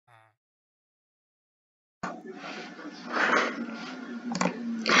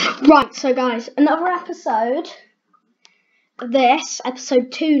Right, so guys, another episode of this,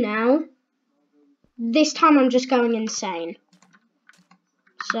 episode 2 now. This time I'm just going insane.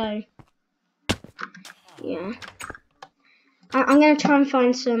 So, yeah. I'm going to try and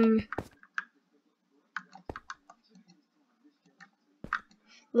find some,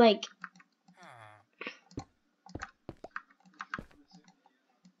 like,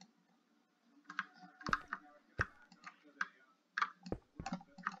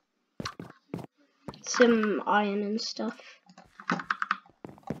 some iron and stuff.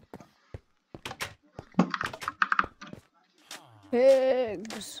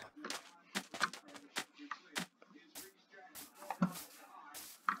 Pigs.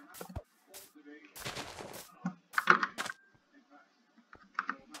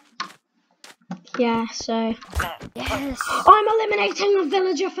 Yeah, so Yes. I'm eliminating a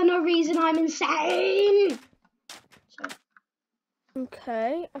villager for no reason. I'm insane.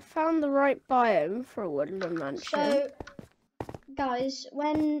 Okay, I found the right biome for a woodland mansion. So, guys,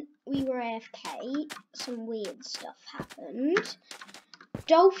 when we were AFK, some weird stuff happened.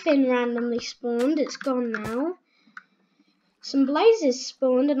 Dolphin randomly spawned. It's gone now. Some blazes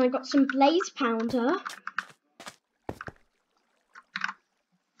spawned, and I got some blaze powder.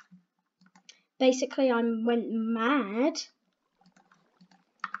 Basically, I went mad.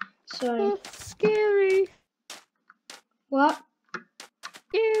 So, Scary. what?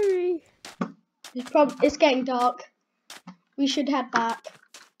 Scary. It's getting dark. We should head back.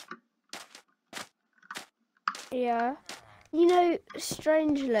 Yeah. You know,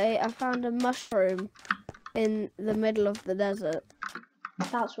 strangely, I found a mushroom in the middle of the desert.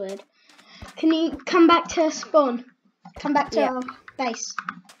 That's weird. Can you come back to spawn? Come back to our base.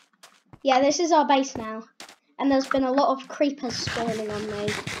 Yeah, this is our base now. And there's been a lot of creepers spawning on me.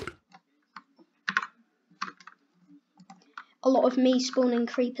 A lot of me spawning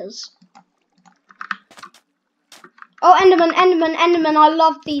creepers. Oh, Enderman, Enderman, Enderman. I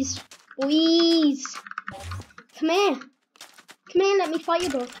love these boys. Come here. Come here, let me fight you,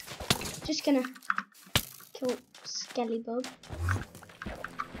 bro. Just gonna kill Skellybug.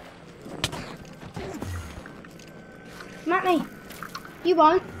 Come at me. You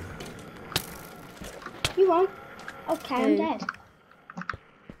won't. You won't. Okay, I'm dead.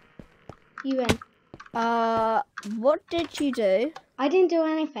 You win. What did you do? I didn't do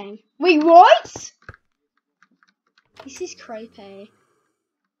anything. Wait, what? This is creepy.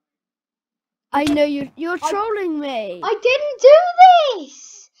 I know you're trolling me. I didn't do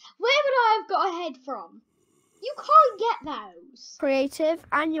this. Where would I have got a head from? You can't get those. Creative,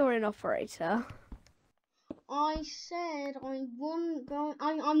 and you're an operator. I said I wouldn't go.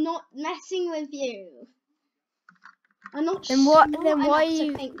 I'm not messing with you. I'm not. Then what? smart Then why are enough to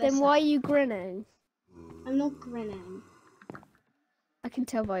you? think Then this why are up. you grinning? I'm not grinning. I can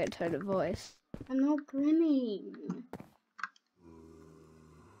tell by your tone of voice. I'm not grinning.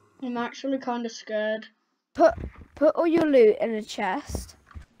 I'm actually kind of scared. Put all your loot in a chest.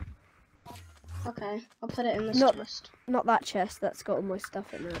 Okay, I'll put it in this Not- chest. Not that chest. That's got all my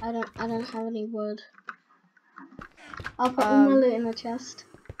stuff in it. I don't have any wood. I'll put all my loot in the chest.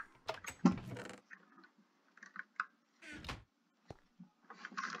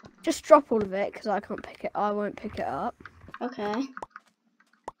 Just drop all of it because I can't pick it. I won't pick it up. Okay.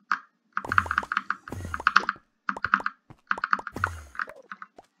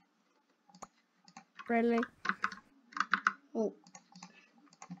 Really? Oh,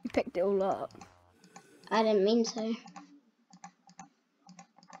 You picked it all up. I didn't mean to.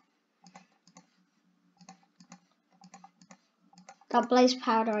 That blaze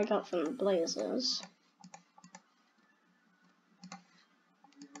powder I got from the blazers.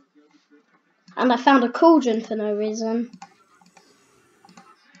 And I found a cauldron for no reason.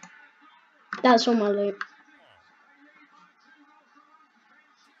 That's all my loot.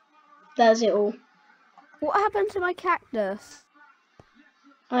 That's it all. What happened to my cactus?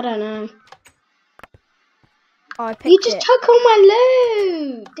 I don't know. Oh, I picked You just it. took all my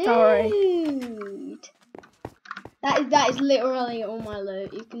loot, dude. Sorry. That is literally all my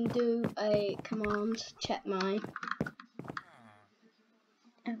loot. You can do a command, check my.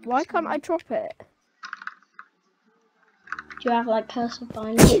 Why can't I drop it? Do you have like cursive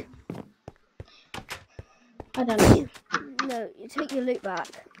binding? I don't know. No, you take your loot back.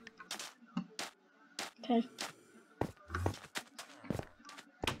 Okay.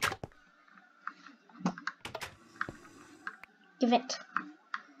 Give it.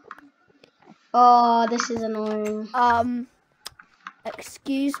 Oh, this is annoying.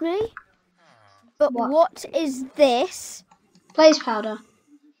 Excuse me? But What? what is this? Blaze powder.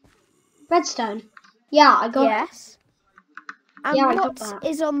 Redstone. Yeah, I got. Yes. And Yeah, I got what that.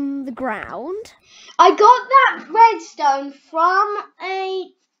 is on the ground? I got that redstone from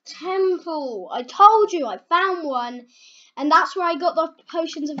a temple. I told you I found one, and that's where I got the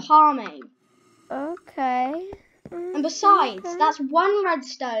potions of harming. Okay. And besides, that's one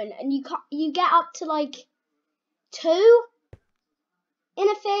redstone, and you get up to like 2 in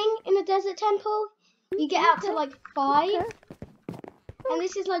a desert temple. You get up to like 5, and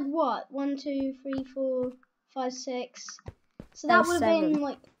this is like what 1, 2, 3, 4, 5, 6. So that would have been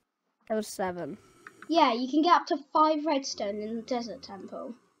like. That was 7. Yeah, you can get up to 5 redstone in the desert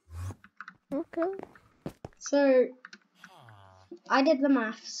temple. Okay. So I did the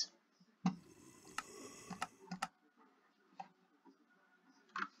maths.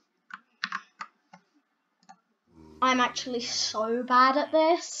 I'm actually so bad at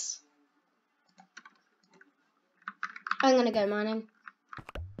this. I'm gonna go mining.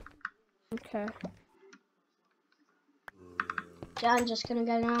 Okay. I'm just gonna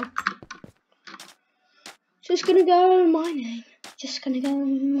go now. Just gonna go mining. Just gonna go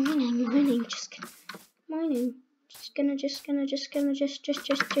mining. Just gonna mining. Just gonna.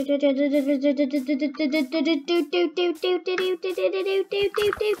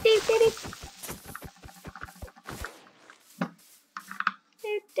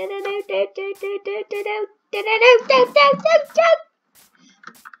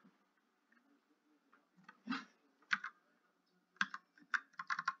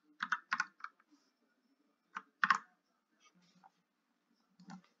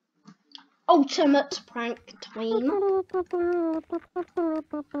 Ultimate prank time.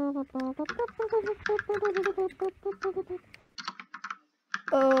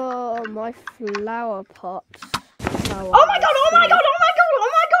 Oh, my flower pot. Oh my god, oh my god, oh my god, oh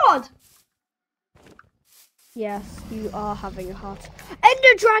my god! Yes, you are having a heart.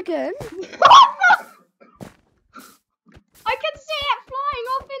 Ender dragon! I can see it flying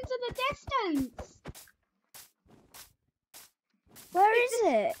off into the distance. Where is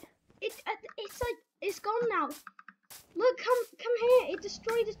it? It's like it's gone now. Look, come here. It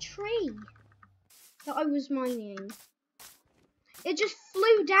destroyed a tree that I was mining. It just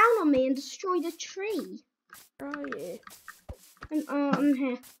flew down on me and destroyed a tree. Where are you? And I'm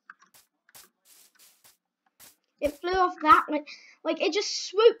here. It flew off that like it just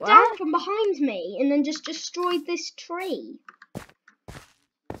swooped down from behind me and then just destroyed this tree.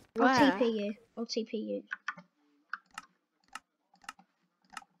 Where? I'll TP you.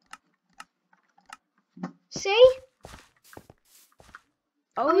 See?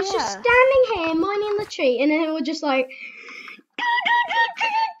 Oh, I was just standing here mining the tree, and then it was just like,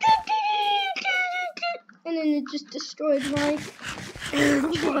 and then it just destroyed my. Oh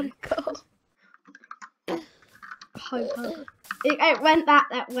my god! It went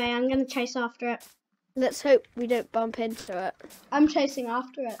that way. I'm gonna chase after it. Let's hope we don't bump into it. I'm chasing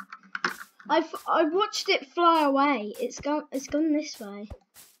after it. I watched it fly away. It's gone this way.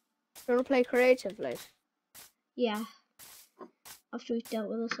 You wanna play creatively? Yeah. After we've dealt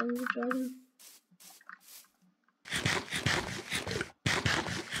with the Sons of Dragon.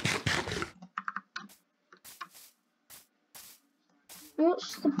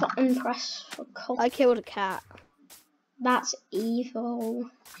 What's the button press for cold? I killed a cat. That's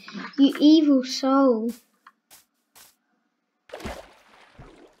evil. You evil soul.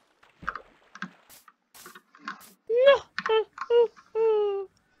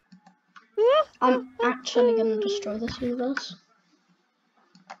 I'm actually gonna destroy this universe.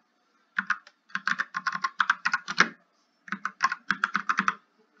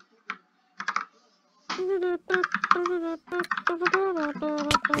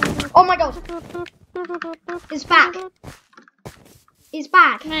 Oh my god! It's back! It's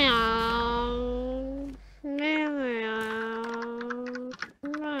back!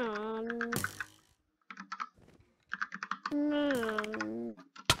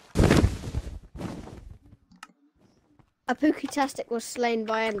 A Pookie-tastic was slain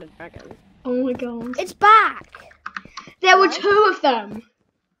by Ender Dragon. Oh my god. It's back! There were 2 of them.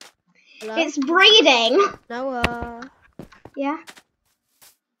 Hello? It's breeding. Noah. Yeah?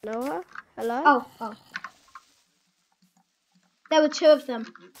 Noah? Hello? Oh. There were 2 of them.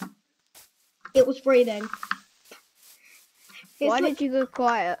 It was breeding. Why did you go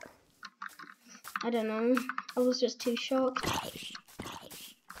quiet? I don't know. I was just too shocked.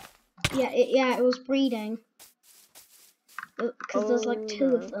 Yeah, it was breeding. Because there's like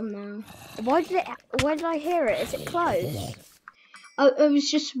 2 of them now. Why did I hear it? Is it close? I was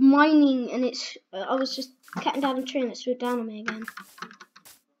just mining and I was just cutting down a tree and it swooped down on me again.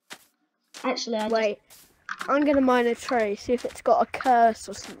 Actually, I'm gonna mine a tree, see if it's got a curse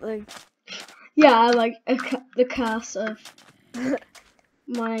or something. Yeah, like the curse of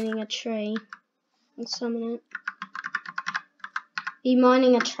mining a tree and summon it. Be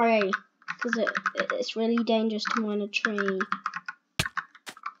mining a tree because it's really dangerous to mine a tree.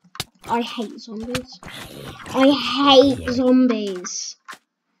 I hate zombies. I hate zombies.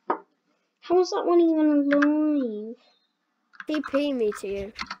 How is that one even alive? TP me to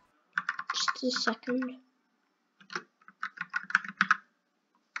you. Just a second.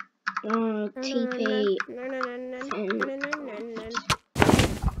 Oh, TP.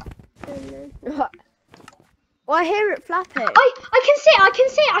 Well, I hear it flapping. I can see it. I can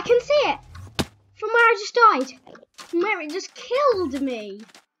see it. I can see it. From where I just died. From where it just killed me.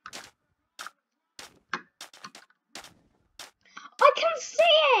 I can see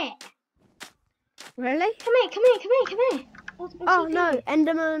it. Really? Come here. Come here. Come here. Come here. Oh no,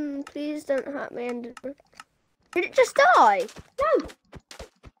 Enderman! Please don't hurt me, Enderman. Did it just die? No.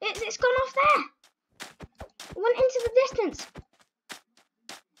 It's gone off there. It went into the distance.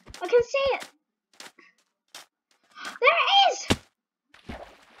 I can see it. There it is.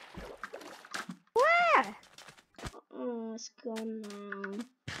 Where? Oh, it's gone now.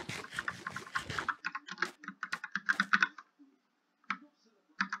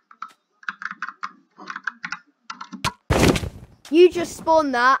 You just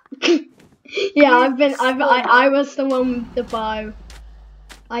spawned that. Yeah, I was the one with the bow.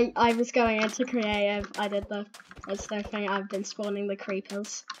 I was going into creative. I did the redstone thing. I've been spawning the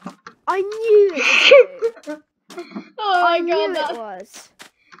creepers. I knew it was you. Oh my god, it was.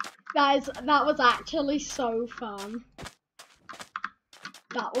 That was actually so fun.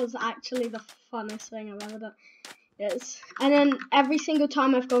 That was actually the funnest thing I've ever done. Yes. And then every single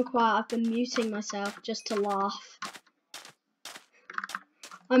time I've gone quiet, I've been muting myself just to laugh.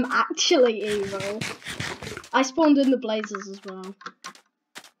 I'm actually evil. I spawned in the blazes as well.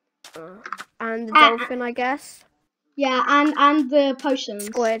 And the dolphin, I guess. Yeah, and the potions.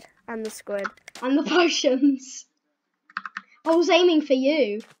 Squid. And the squid. And the potions. I was aiming for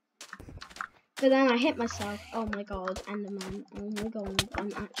you. But then I hit myself. Oh my god, Enderman. Oh my god,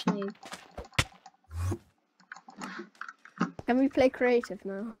 I'm actually... Can we play creative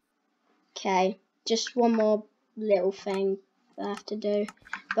now? Okay, just one more little thing I have to do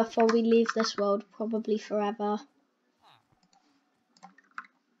before we leave this world, probably forever.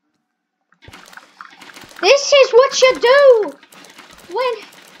 This is what you do when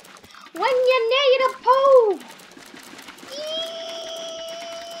you need a poo.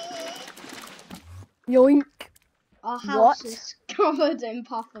 Yoink. Our house is covered in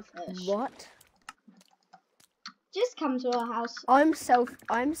pufferfish. What? Just come to our house. I'm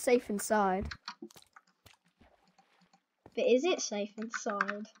safe inside. But is it safe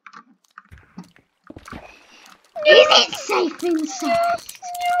inside? Is it safe inside?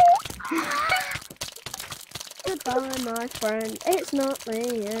 Goodbye, my friend. It's not the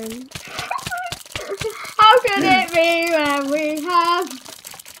end. How could it be when we have...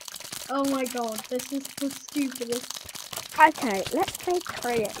 Oh my god, this is the stupidest. Okay, let's play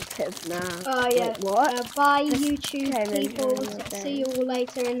creative now. Oh yeah. Wait, what? Bye YouTube people. See you all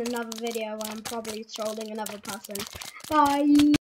later in another video where I'm probably trolling another person. Bye.